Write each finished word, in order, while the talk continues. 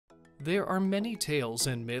There are many tales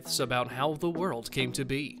and myths about how the world came to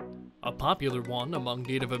be. A popular one among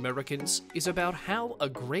Native Americans is about how a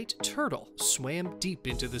great turtle swam deep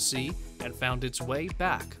into the sea and found its way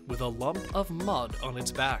back with a lump of mud on its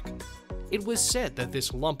back. It was said that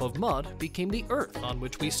this lump of mud became the earth on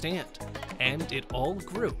which we stand, and it all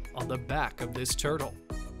grew on the back of this turtle.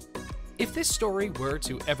 If this story were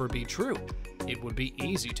to ever be true, it would be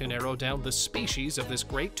easy to narrow down the species of this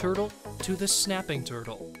great turtle to the snapping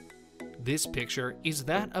turtle. This picture is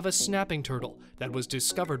that of a snapping turtle that was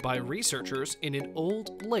discovered by researchers in an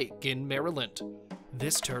old lake in Maryland.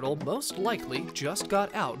 This turtle most likely just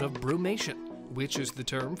got out of brumation, which is the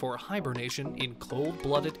term for hibernation in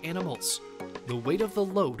cold-blooded animals. The weight of the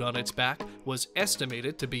load on its back was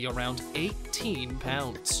estimated to be around 18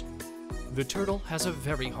 pounds. The turtle has a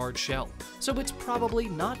very hard shell, so it's probably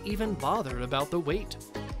not even bothered about the weight.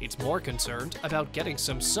 It's more concerned about getting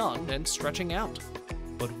some sun and stretching out.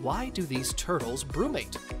 But why do these turtles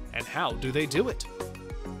brumate, and how do they do it?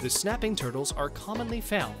 The snapping turtles are commonly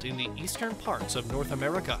found in the eastern parts of North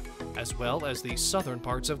America, as well as the southern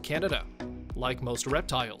parts of Canada. Like most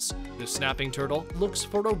reptiles, the snapping turtle looks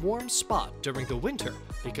for a warm spot during the winter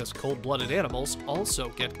because cold-blooded animals also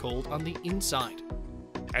get cold on the inside.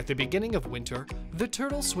 At the beginning of winter, the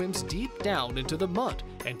turtle swims deep down into the mud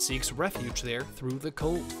and seeks refuge there through the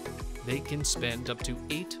cold. They can spend up to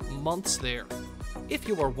 8 months there. If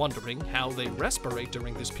you are wondering how they respirate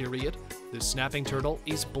during this period, the snapping turtle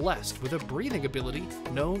is blessed with a breathing ability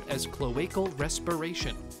known as cloacal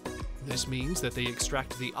respiration. This means that they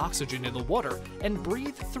extract the oxygen in the water and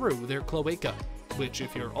breathe through their cloaca, which,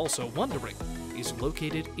 if you're also wondering, is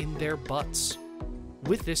located in their butts.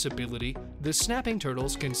 With this ability, the snapping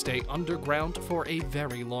turtles can stay underground for a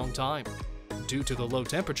very long time. Due to the low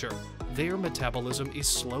temperature, their metabolism is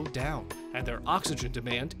slowed down and their oxygen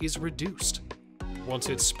demand is reduced. Once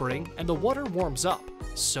it's spring and the water warms up,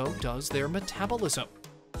 so does their metabolism.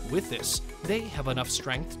 With this, they have enough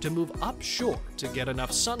strength to move upshore to get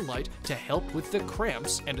enough sunlight to help with the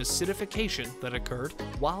cramps and acidification that occurred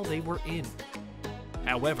while they were in.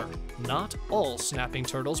 However, not all snapping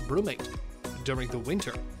turtles brumate. During the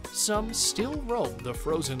winter, some still roam the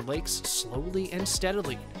frozen lakes slowly and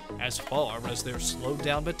steadily, as far as their slowed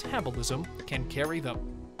down metabolism can carry them.